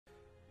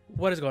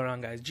What is going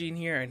on, guys? Gene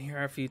here, and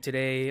here for you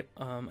today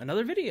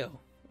another video.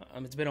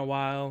 It's been a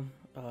while.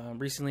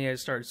 Recently I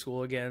started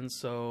school again,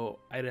 so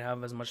I didn't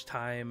have as much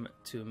time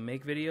to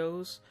make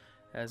videos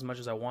as much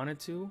as I wanted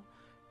to.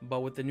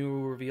 But with the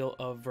new reveal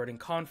of Verdant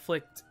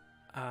Conflict,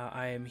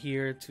 I am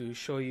here to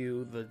show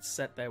you the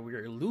set that we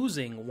are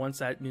losing once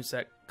that new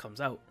set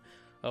comes out.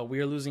 We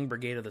are losing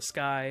Brigade of the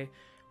Sky,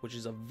 which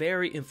is a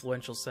very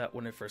influential set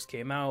when it first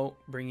came out,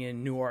 bringing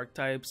in new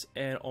archetypes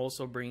and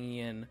also bringing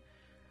in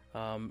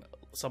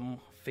some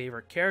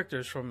favorite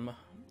characters from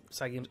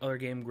Side Game's other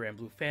game, Grand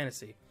Blue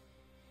Fantasy.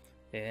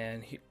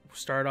 And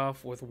start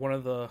off with one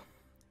of the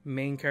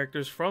main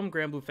characters from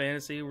Grand Blue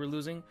Fantasy we're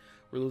losing.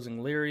 We're losing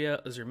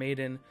Lyria as your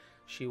maiden.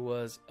 She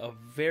was a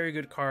very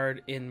good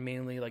card in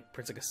mainly like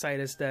Prince of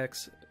Casitas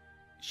decks.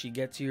 She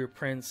gets you your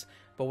Prince,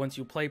 but once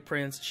you play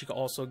Prince, she can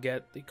also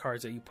get the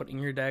cards that you put in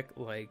your deck,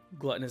 like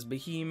Gluttonous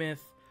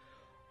Behemoth,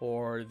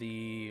 or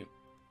the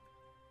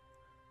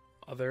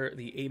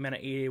 8-mana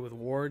 8/8 with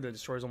Ward that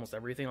destroys almost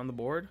everything on the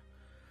board.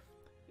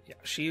 Yeah,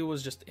 she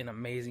was just an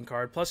amazing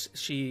card. Plus,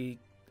 the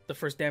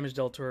first damage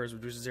dealt to her is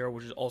reduced to 0,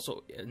 which is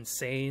also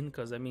insane,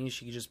 because that means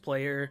she can just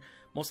play her.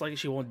 Most likely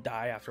she won't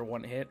die after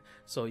one hit,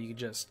 so you can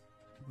just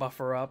buff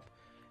her up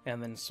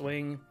and then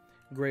swing.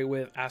 Great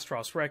with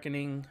Astaros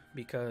Reckoning,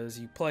 because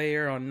you play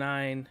her on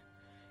 9,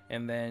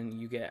 and then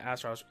you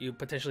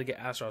potentially get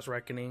Astaros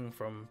Reckoning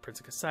from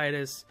Prince of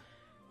Casitas,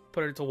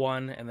 put her to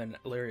 1, and then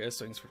Lyria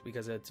swings,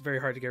 because it's very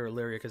hard to get rid of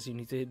Lyria because you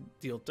need to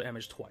deal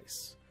damage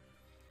twice.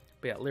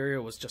 But yeah,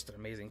 Lyria was just an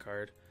amazing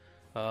card.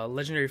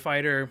 Legendary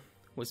Fighter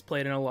was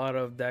played in a lot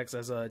of decks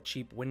as a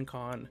cheap win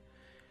con.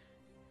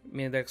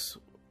 Main decks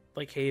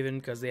like Haven,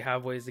 because they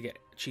have ways to get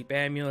cheap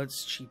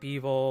amulets, cheap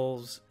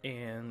evils,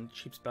 and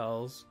cheap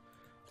spells.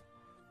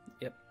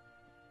 Yep,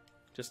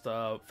 just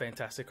a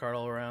fantastic card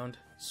all around.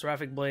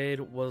 Seraphic Blade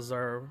was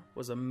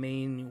a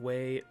main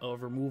way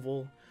of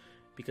removal,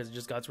 because it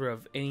just got rid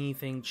of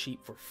anything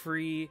cheap for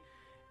free,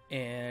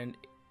 and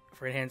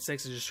for Enhanced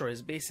 6 it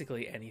destroys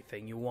basically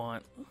anything you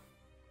want.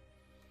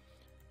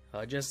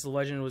 Just the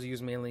Legend was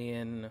used mainly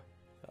in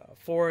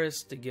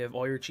Forest to give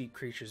all your cheap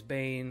creatures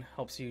Bane,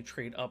 helps you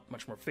trade up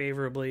much more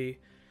favorably,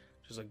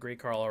 just a great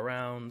card all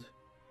around.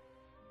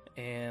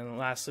 And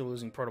lastly,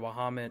 losing Proto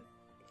Bahamut.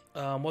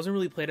 Wasn't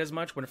really played as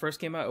much when it first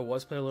came out. It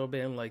was played a little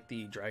bit in like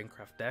the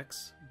Dragoncraft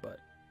decks, but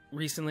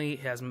recently it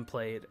hasn't been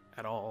played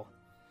at all.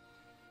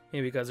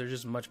 Maybe because they're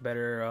just much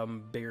better,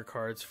 bigger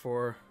cards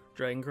for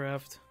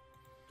Dragoncraft.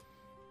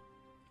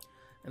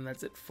 And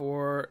that's it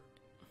for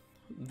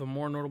the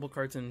more notable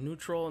cards in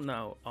neutral.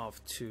 Now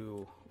off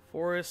to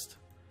Forest.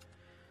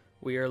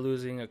 We are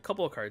losing a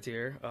couple of cards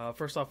here.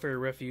 First off, Fairy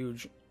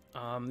Refuge. The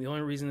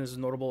only reason this is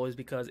notable is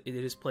because it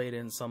is played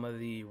in some of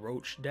the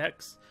Roach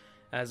decks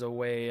as a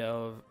way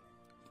of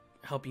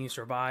helping you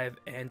survive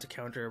and to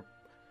counter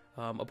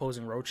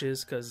opposing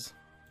Roaches, because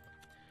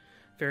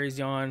Fairy's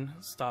Yawn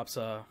stops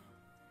a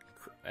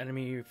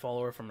enemy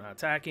follower from not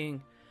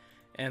attacking,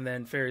 and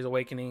then Fairy's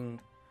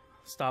Awakening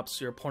stops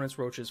your opponent's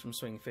Roaches from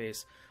swinging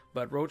face.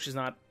 But Roach is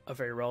not a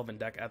very relevant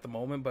deck at the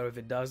moment, but if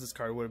it does, this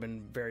card would have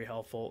been very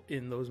helpful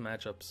in those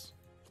matchups.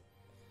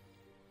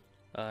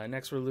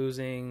 Next we're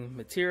losing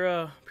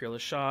Matira.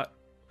 Peerless Shot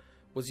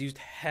was used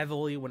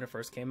heavily when it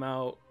first came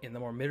out in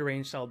the more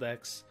mid-range style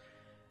decks.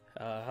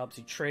 Helps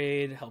you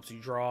trade, helps you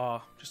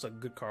draw, just a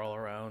good card all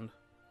around.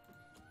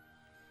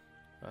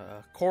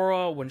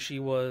 Korra, when she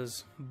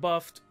was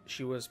buffed,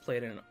 she was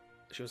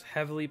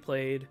heavily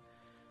played,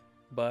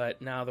 but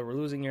now that we're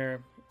losing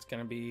her, it's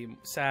gonna be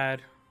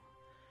sad.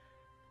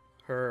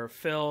 Her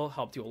fill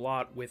helped you a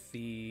lot with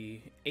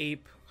the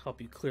Ape, help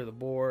you clear the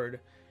board,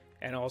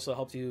 and also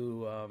helped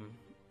you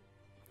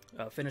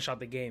finish out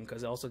the game,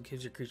 because it also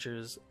gives your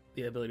creatures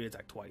the ability to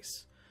attack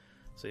twice.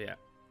 So yeah,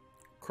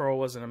 Korra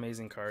was an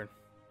amazing card.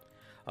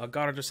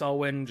 Goddard or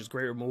Selwyn, just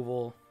great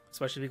removal,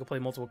 especially if you can play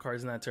multiple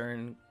cards in that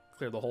turn,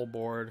 clear the whole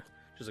board,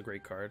 which is a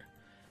great card.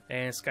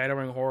 And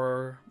Skydiving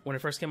Horror, when it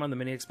first came on the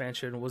mini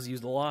expansion, was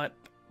used a lot,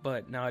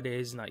 but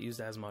nowadays not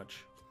used as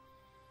much.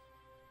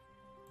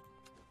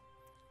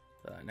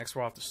 Next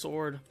we're off the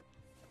Sword.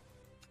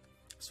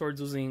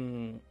 Sword's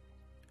losing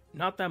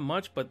not that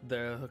much, but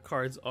the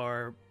cards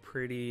are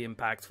pretty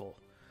impactful.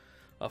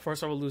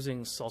 First off, we're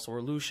losing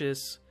Sorcerer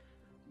Lucius,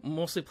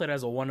 mostly played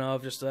as a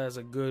one-of, just as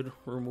a good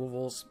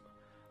removals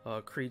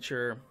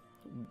creature,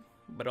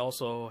 but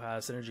also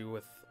has synergy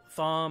with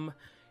Thumb.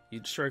 You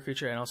destroy a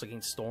creature and also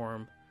gain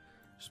Storm,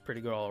 which is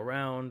pretty good all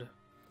around.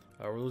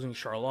 We're losing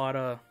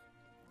Charlotta.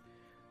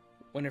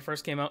 When it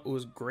first came out, it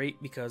was great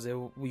because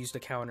we used to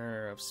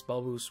counter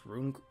Spell Boost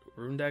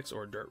rune decks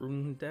or Dirt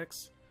rune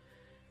decks.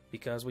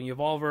 Because when you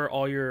evolve her,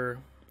 all your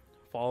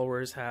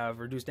followers have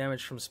reduced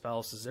damage from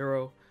spells to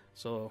 0,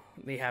 so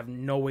they have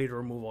no way to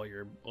remove all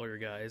your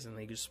guys, and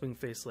they just swing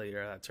face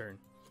later that turn.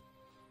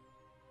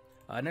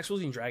 Next, we're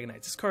losing Dragon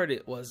Knights. This card,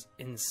 it was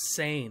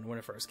insane when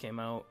it first came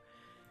out,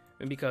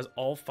 and because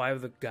all 5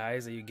 of the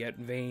guys that you get,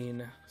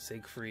 Vayne,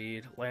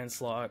 Siegfried,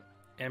 Lancelot,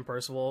 and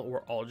Percival,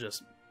 were all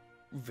just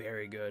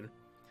very good.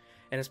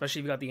 And especially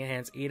if you got the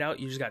Enhanced 8 out,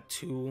 you just got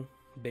 2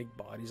 big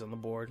bodies on the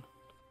board.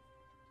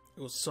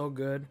 It was so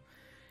good.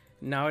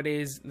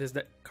 Nowadays,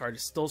 that card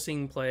is still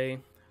seeing play,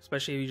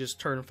 especially if you just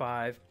turn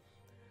 5,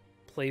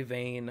 play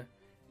Vayne,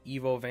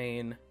 Evo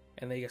Vayne,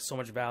 and they get so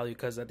much value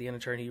because at the end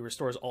of turn he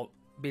restores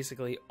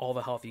basically all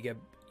the health you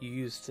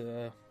use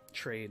to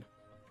trade,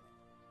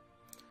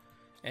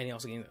 and he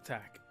also gains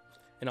attack.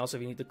 And also,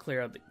 if you need to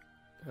clear out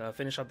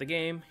finish out the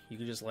game, you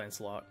can just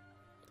Lancelot.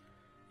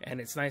 And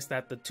it's nice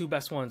that the two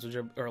best ones, which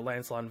are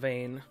Lancelot and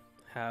Vayne,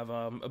 have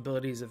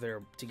abilities if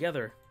they're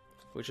together,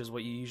 which is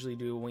what you usually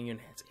do when you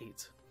enhance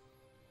 8.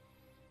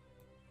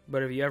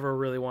 But if you ever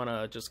really want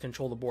to just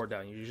control the board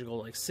down, you usually go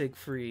like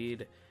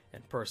Siegfried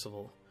and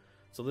Percival.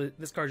 So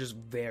this card is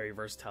just very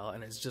versatile,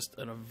 and it's just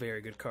a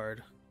very good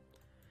card.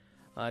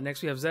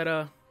 Next we have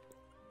Zeta.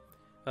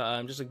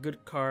 Just a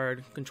good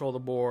card, control the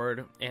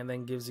board, and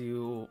then gives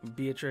you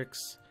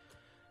Beatrix,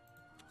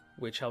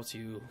 which helps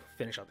you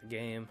finish out the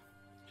game.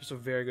 Just a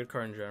very good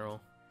card in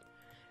general.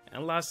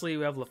 And lastly,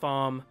 we have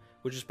Latham,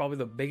 which is probably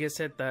the biggest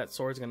hit that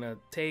Sword's gonna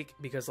take,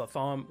 because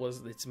Latham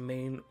was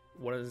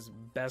one of its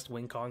best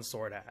win con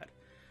Sword had.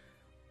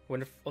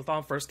 When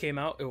Latham first came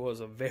out, it was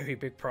a very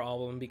big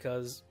problem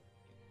because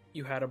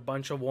you had a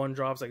bunch of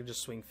 1-drops that could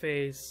just swing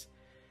face.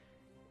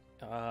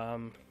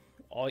 You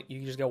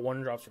could just get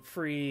 1-drops for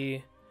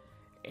free,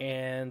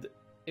 and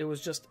it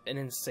was just an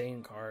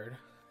insane card.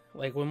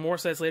 Like, when more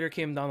sets later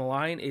came down the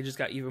line, it just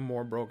got even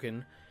more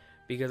broken,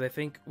 because I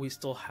think we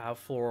still have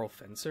Floral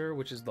Fencer,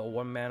 which is the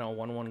 1-mana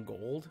 1/1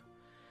 gold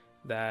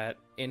that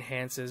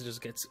enhances,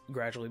 just gets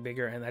gradually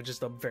bigger, and that's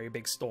just a very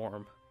big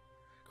storm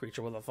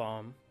creature with a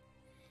thumb.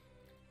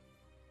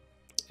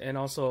 And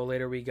also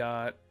later we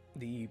got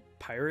the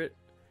Pirate,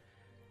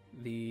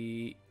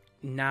 the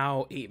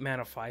now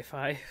 8-mana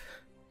 5/5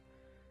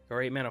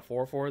 or 8-mana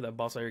 4/4 that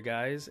buffs all your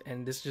guys,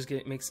 and this just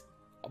makes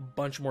a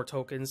bunch more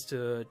tokens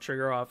to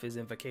trigger off his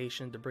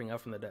invocation to bring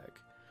out from the deck.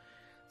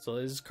 So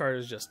this card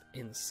is just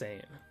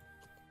insane.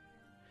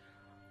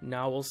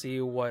 Now we'll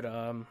see what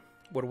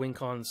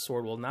WinCon's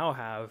Sword will now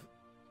have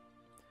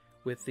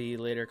with the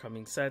later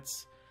coming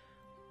sets.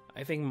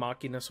 I think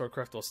Machina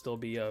Swordcraft will still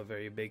be a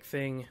very big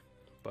thing,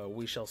 but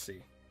we shall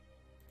see.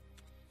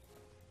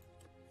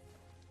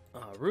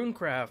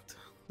 Runecraft,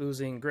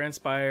 losing Grand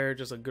Spire,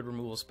 just a good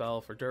removal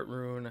spell for Dirt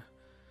Rune.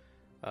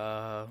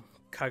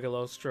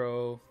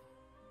 Cagliostro,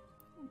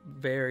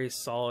 very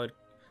solid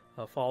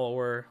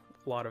follower,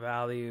 a lot of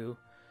value.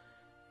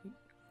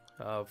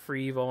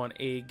 Free Evo on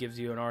 8 gives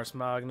you an Ars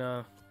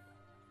Magna,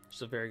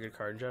 just a very good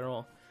card in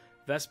general.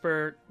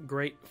 Vesper,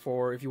 great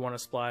for if you want to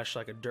splash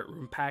like a Dirt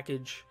Rune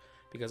package,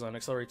 because on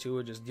Accelerate 2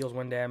 it just deals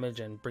 1 damage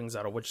and brings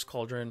out a Witch's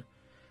Cauldron.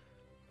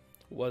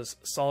 Was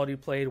solidly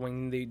played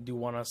when they do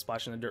want to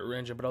splash in the Dirt Rune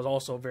engine, but it was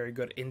also very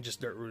good in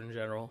just Dirt Rune in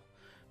general,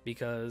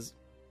 because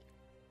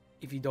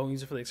if you don't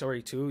use it for the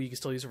Accelerate 2, you can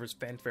still use it for its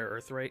Fanfare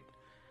Earthright,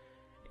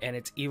 and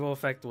its Evo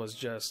effect was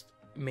just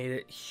made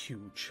it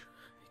huge,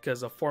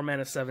 because a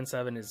 4-mana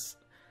 7/7 is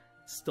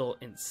still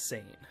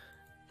insane.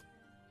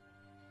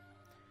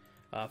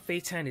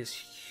 Fate's Hand is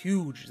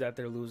huge that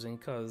they're losing,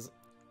 because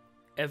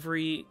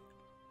every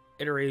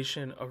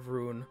iteration of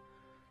Rune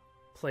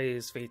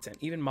plays Fate's Hand.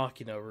 Even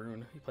Machina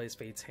Rune, he plays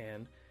Fate's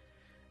Hand.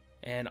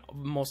 And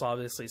most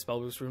obviously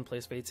Spellboost Rune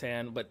plays Fate's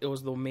Hand, but it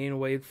was the main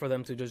way for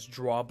them to just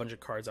draw a bunch of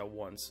cards at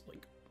once.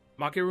 Like,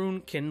 Machina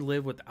Rune can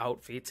live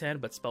without Fate's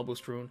Hand, but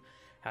Spellboost Rune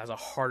has a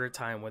harder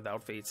time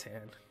without Fate's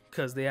Hand,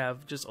 because they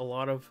have just a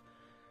lot of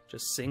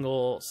just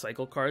single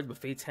cycle cards, but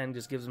Fate's Hand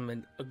just gives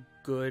them a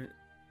good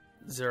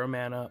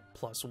 0-mana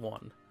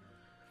 +1.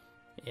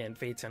 And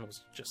Fate's Hand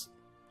was just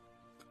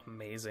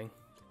amazing.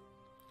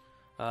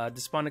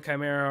 Despondent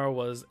Chimera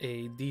was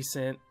a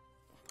decent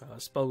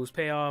Spellboost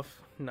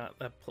payoff. Not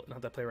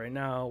that play right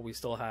now. We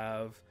still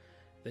have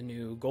the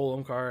new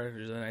Golem card,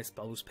 which is a nice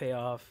Spellboost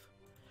payoff.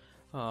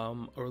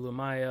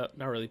 Orlumaya,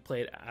 not really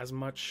played as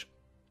much,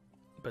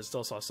 but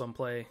still saw some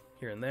play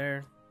here and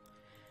there.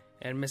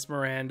 And Miss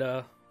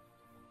Miranda,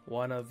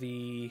 one of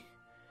the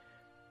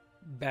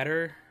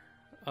better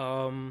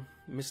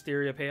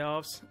Mysteria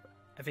payoffs.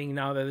 I think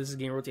now that this is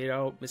getting rotated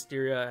out,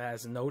 Mysteria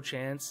has no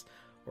chance,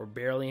 or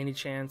barely any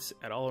chance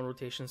at all in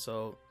rotation,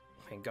 so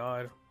thank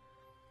God.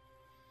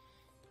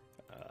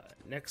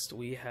 Next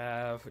we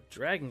have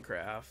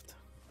Dragoncraft.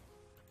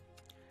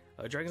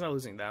 Dragon's not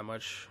losing that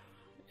much,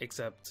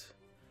 except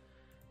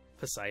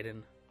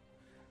Poseidon.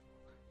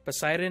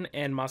 Poseidon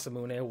and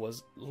Masamune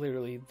was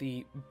literally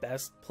the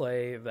best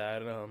play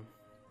that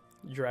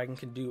Dragon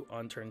can do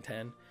on turn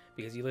 10,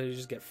 because you literally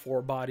just get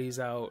 4 bodies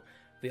out,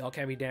 they all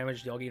can't be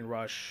damaged, they all gain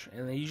rush,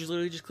 and then you just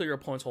literally just clear your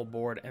opponent's whole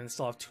board and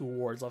still have 2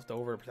 wards left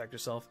over to protect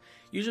yourself.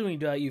 Usually when you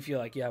do that, you feel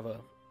like you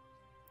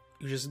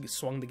just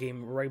swung the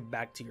game right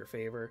back to your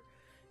favor,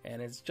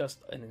 and it's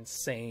just an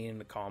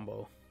insane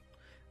combo.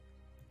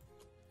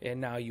 And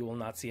now you will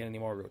not see any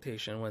more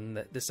rotation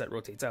when this set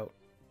rotates out.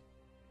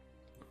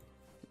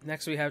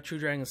 Next we have True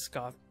Dragon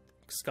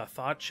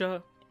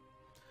Scathatcha.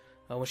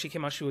 When she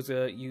came out, she was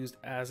used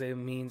as a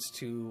means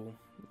to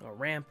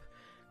ramp,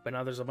 but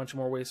now there's a bunch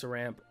more ways to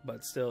ramp,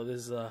 but still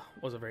this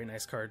was a very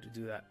nice card to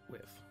do that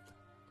with.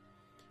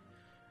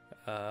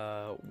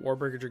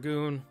 Warbreaker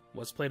Dragoon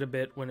was played a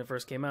bit when it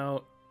first came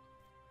out.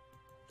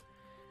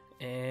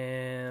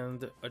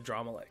 And a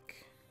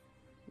Dramalek.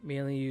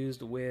 Mainly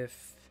used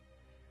with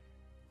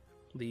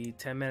the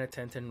 10 mana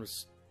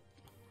 10/10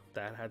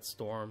 that had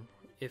Storm.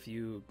 If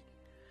you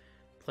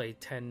play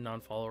 10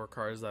 non-follower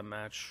cards that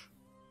match,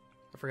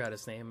 I forgot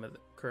his name at the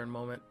current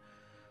moment.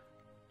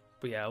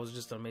 But yeah, it was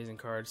just an amazing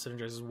card.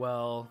 Synergize as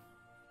well.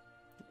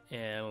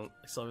 And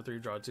Silver 3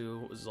 Draw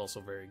 2 was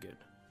also very good.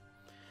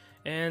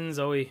 And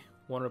Zoe,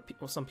 one of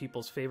some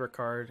people's favorite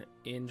card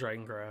in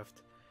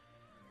Dragoncraft.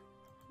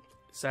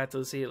 Sad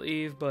to see it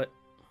leave, but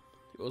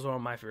it was one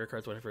of my favorite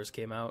cards when it first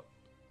came out.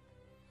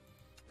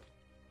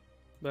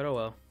 But oh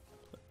well.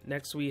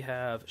 Next we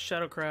have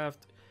Shadowcraft.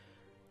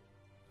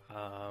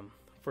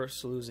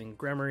 First losing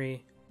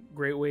Gremory.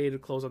 Great way to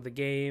close out the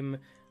game.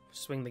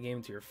 Swing the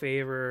game to your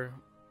favor.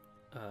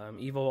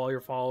 Evo all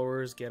your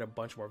followers. Get a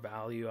bunch more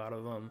value out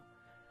of them.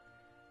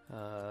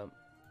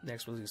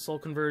 Next losing Soul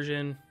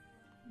Conversion.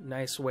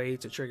 Nice way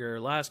to trigger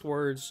last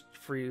words.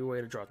 Free way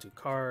to draw 2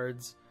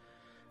 cards.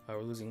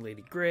 We're losing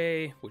Lady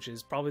Grey, which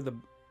is probably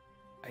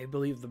I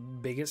believe the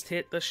biggest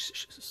hit the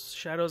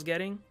Shadow's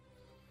getting.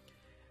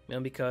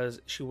 Mainly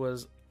because she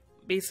was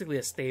basically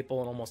a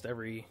staple in almost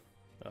every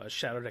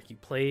Shadow deck you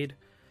played.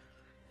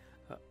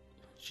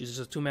 She's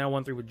just a 2-mana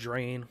 1/3 with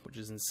Drain, which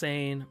is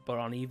insane. But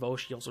on Evo,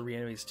 she also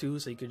reanimates too,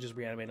 so you could just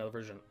reanimate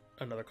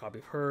another copy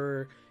of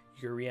her.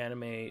 You could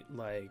reanimate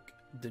like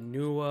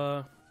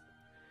Danua.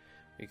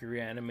 You could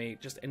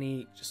reanimate just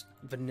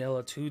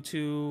vanilla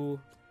 2/2.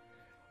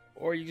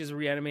 Or you just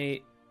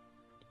reanimate,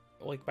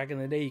 like back in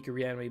the day, you could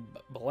reanimate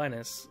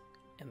Belenis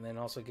and then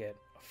also get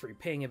a free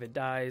ping if it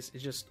dies.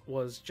 It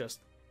was just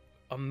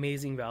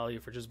amazing value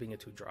for just being a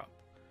 2-drop.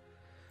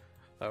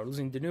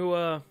 Losing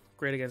Danua,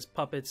 great against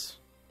puppets.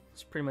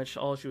 It's pretty much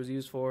all she was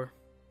used for.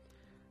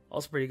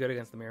 Also pretty good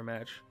against the mirror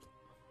match.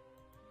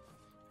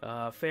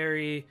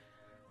 Fairy,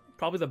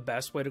 probably the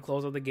best way to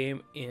close out the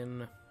game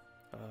in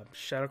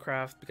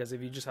Shadowcraft, because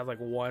if you just have like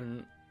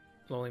one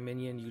lonely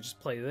minion, you just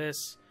play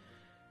this,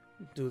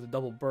 do the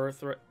double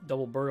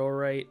burial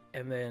right,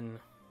 and then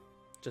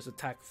just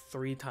attack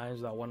 3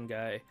 times that one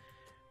guy.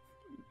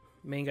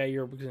 Main guy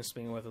you're going to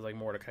swing with is like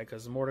Mordecai,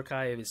 because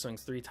Mordecai, if he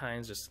swings 3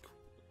 times, just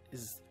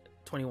is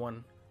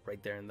 21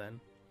 right there and then.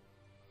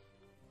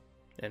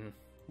 And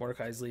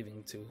Mordecai's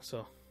leaving too,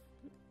 so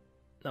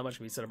not much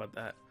can be said about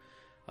that.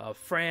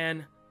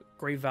 Fran,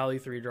 great value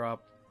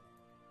 3-drop.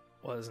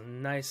 Was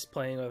nice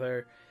playing with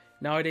her.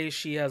 Nowadays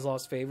she has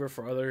lost favor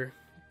for other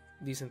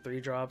decent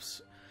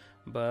 3-drops,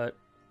 but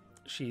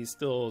she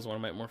still is one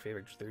of my more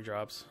favorite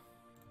 3-drops.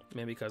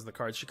 Maybe because the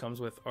cards she comes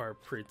with are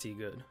pretty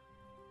good.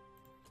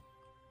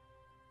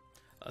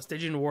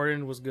 Stygian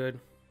Warden was good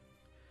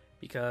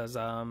because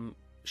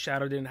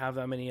Shadow didn't have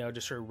that many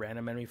just sort of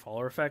random enemy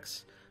follower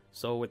effects.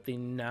 So with the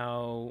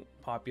now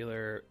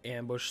popular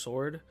Ambush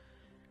Sword,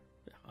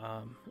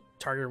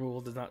 target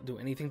removal does not do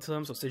anything to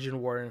them. So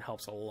Stygian Warden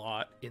helps a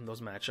lot in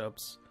those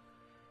matchups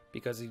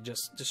because you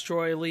just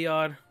destroy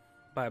Leod,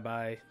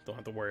 bye-bye, don't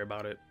have to worry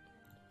about it.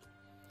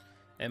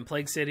 And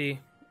Plague City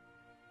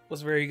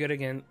was very good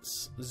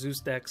against Zeus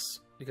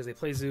decks because they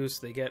play Zeus,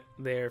 they get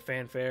their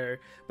fanfare,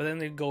 but then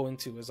they go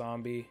into a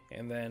zombie,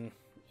 and then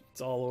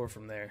it's all over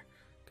from there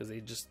because they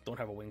just don't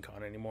have a win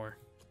con anymore.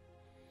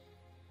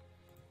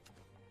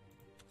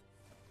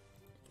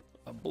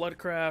 A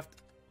Bloodcraft,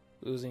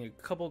 losing a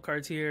couple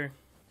cards here.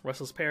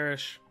 Restless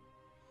Parish,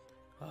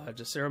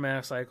 just Zero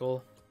Mana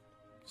Cycle,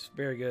 it's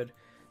very good.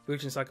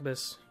 Bewitching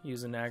Succubus,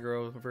 using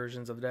aggro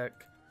versions of the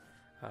deck.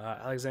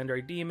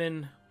 Alexandrite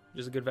Demon,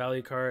 just a good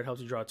value card,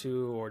 helps you draw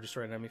 2 or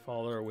destroy an enemy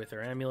follower with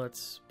their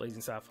amulets.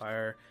 Blazing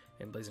Sapphire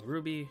and Blazing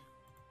Ruby.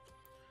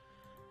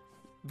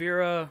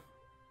 Vera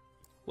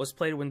was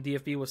played when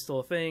DFB was still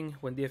a thing.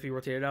 When DFB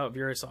rotated out,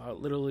 Vera saw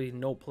literally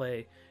no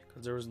play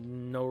because there was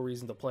no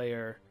reason to play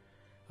her.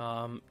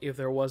 If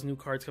there was new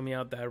cards coming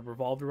out that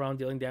revolved around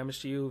dealing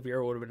damage to you,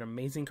 Vera would have been an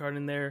amazing card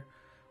in there.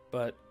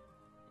 But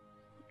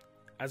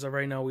as of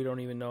right now, we don't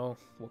even know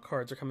what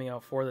cards are coming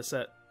out for the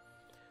set.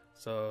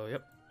 So,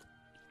 yep.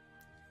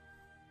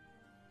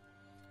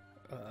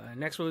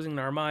 Next, we're losing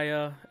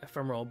Narmaya,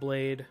 Ephemeral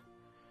Blade.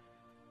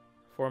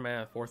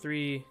 4-mana,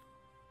 4/3.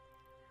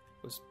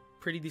 Was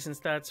pretty decent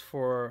stats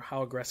for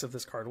how aggressive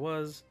this card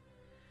was.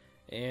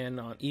 And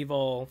on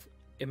Evolve,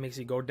 it makes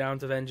you go down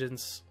to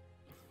Vengeance,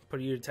 put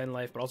you to 10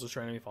 life, but also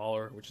destroy enemy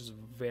follower, which is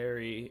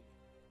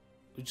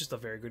just a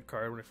very good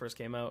card when it first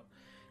came out.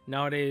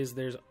 Nowadays,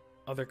 there's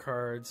other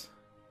cards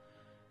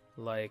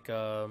like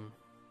I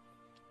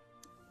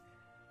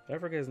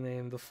forget his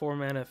name, the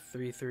 4-mana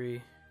 3/3. I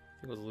think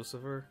it was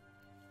Lucifer.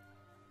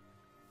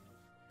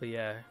 But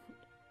yeah,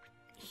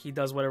 he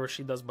does whatever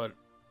she does, but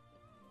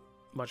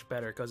much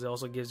better because it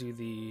also gives you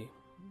the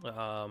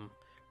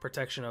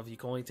protection of you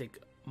can only take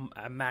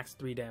a max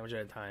 3 damage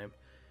at a time.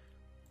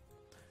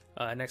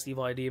 Next,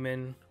 Evil Eye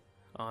Demon.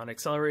 On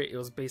Accelerate, it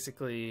was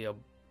basically a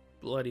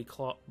bloody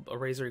claw, a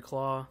razory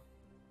claw.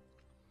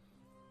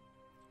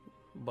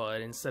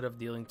 But instead of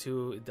dealing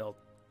 2, it dealt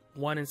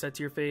 1 instead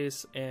to your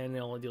face, and it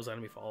only deals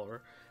enemy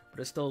follower. but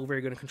it's still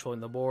very good at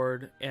controlling the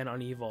board, and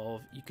on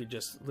Evolve, you could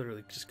just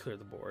literally just clear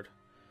the board,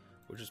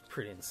 which is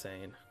pretty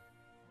insane.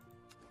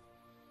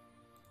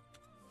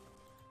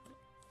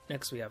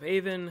 Next we have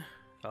Haven.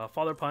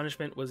 Father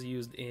Punishment was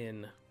used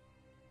in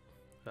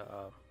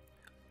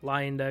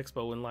Lion decks,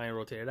 but when Lion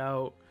rotated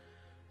out,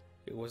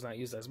 it was not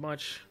used as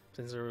much,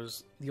 since there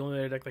was the only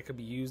other deck that could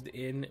be used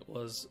in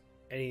was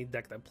any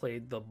deck that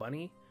played the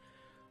bunny,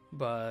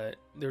 but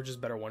they're just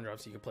better one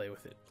drops, so you could play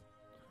with it.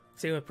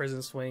 Same with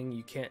Prison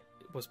Swing. It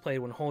was played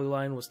when Holy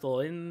Lion was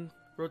still in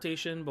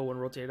rotation, but when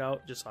rotated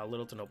out, just saw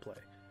little to no play.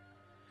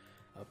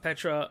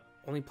 Petra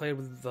only played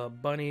with the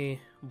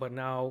bunny, but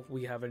now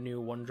we have a new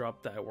one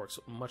drop that works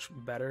much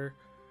better.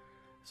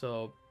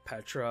 So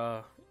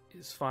Petra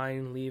is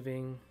fine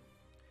leaving,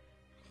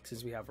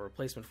 since we have a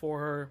replacement for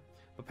her.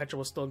 But Petra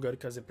was still good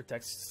because it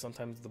protects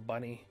sometimes the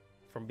bunny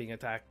from being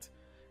attacked,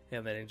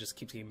 and then it just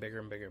keeps getting bigger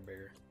and bigger and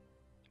bigger.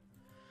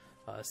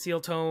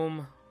 Seal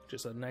Tome,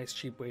 just a nice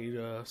cheap way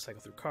to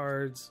cycle through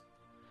cards.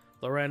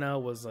 Lorena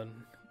was a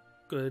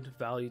good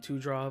value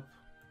 2-drop.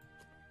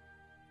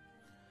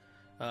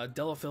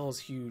 Delafil is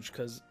huge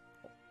because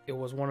it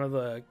was one of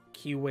the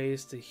key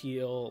ways to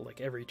heal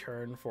like every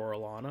turn for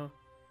Alana,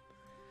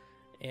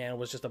 and it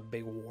was just a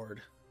big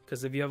ward.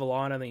 Because if you have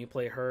Alana and then you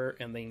play her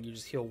and then you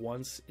just heal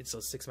once, it's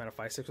a 6 mana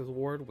 5/6 with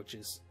ward, which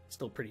is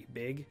still pretty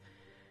big.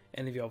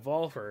 And if you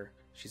evolve her,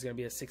 she's gonna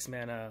be a 6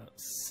 mana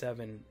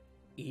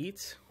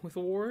 7/8 with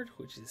a ward,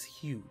 which is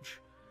huge.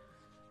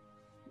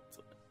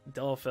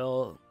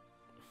 Delafil,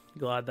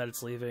 glad that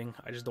it's leaving.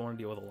 I just don't want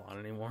to deal with Alana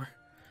anymore.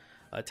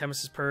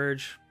 Temesis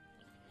Purge,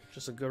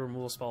 just a good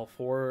removal spell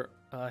for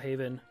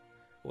Haven.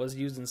 Was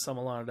used in some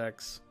Alana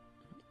decks,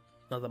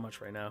 not that much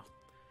right now.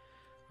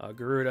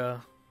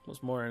 Garuda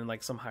was more in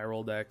like some high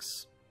roll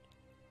decks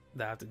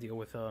that have to deal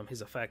with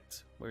his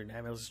effect, where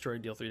Damage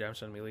Destroyed, deal 3 damage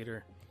to enemy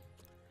leader.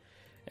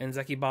 And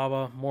Zeki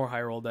Baba, more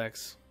high roll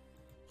decks.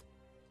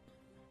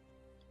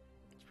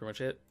 That's pretty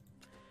much it.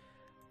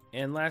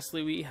 And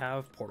lastly, we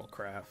have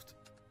Portalcraft.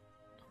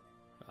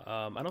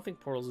 I don't think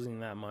Portal's losing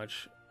that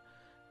much.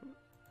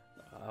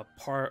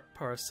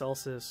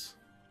 Paracelsus,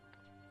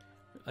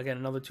 again,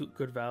 another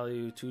good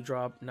value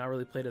 2-drop. Not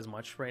really played as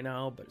much right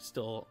now, but it's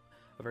still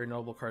a very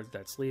notable card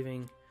that's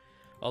leaving.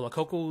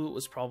 Lakoko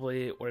was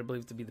probably what I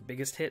believe to be the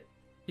biggest hit,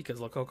 because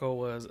Lakoko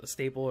was a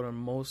staple in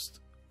most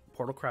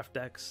Portalcraft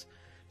decks.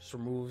 Just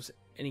removes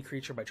any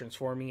creature by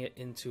transforming it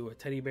into a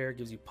teddy bear,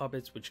 gives you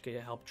puppets, which can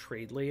help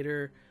trade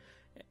later.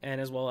 And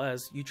as well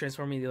as you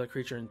transforming the other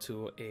creature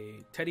into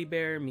a teddy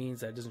bear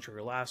means that it doesn't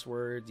trigger last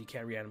words, you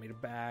can't reanimate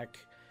it back,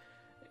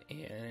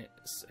 and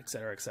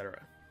etc,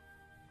 etc.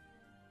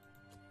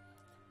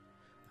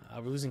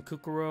 We're losing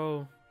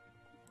Kukuro.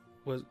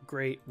 Was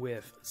great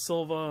with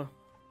Silva.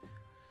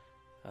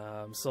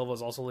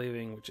 Silva's also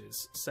leaving, which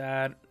is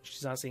sad.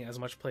 She's not seeing as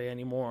much play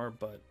anymore,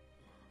 but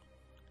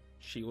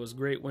she was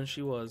great when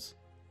she was.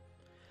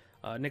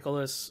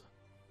 Nicholas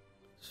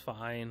is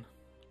fine.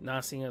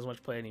 Not seeing as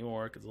much play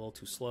anymore because it's a little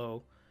too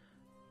slow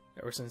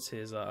ever since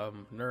his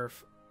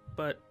nerf,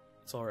 but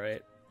it's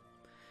alright.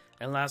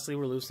 And lastly,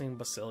 we're losing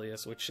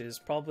Basilius, which is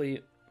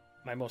probably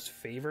my most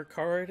favorite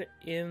card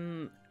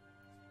in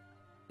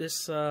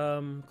this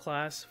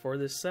class for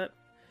this set.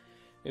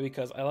 Maybe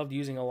because I loved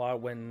using a lot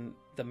when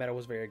the meta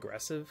was very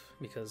aggressive,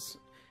 because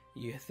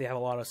they have a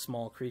lot of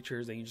small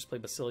creatures and you just play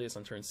Basilius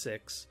on turn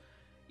 6,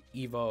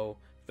 Evo,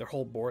 their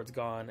whole board's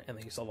gone, and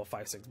then you still have a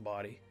 5/6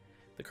 body.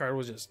 The card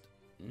was just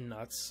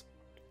nuts.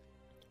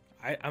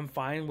 I'm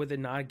fine with it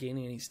not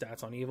gaining any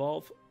stats on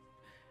Evolve,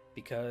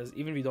 because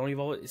even if you don't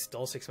evolve it, it's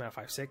still 6 mana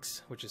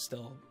 5/6, which is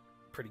still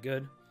pretty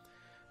good.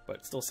 But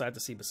it's still sad to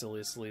see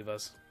Basilius leave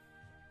us.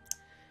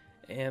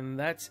 And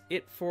that's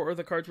it for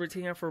the cards we're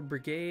taking out for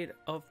Brigade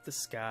of the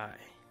Sky.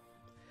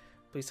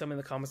 Please tell me in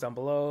the comments down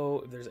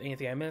below if there's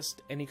anything I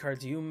missed, any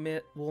cards you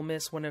will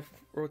miss when it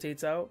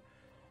rotates out,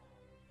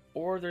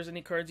 or if there's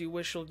any cards you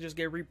wish will just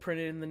get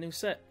reprinted in the new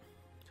set.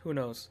 Who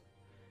knows?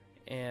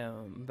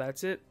 And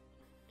that's it.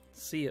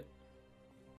 See ya.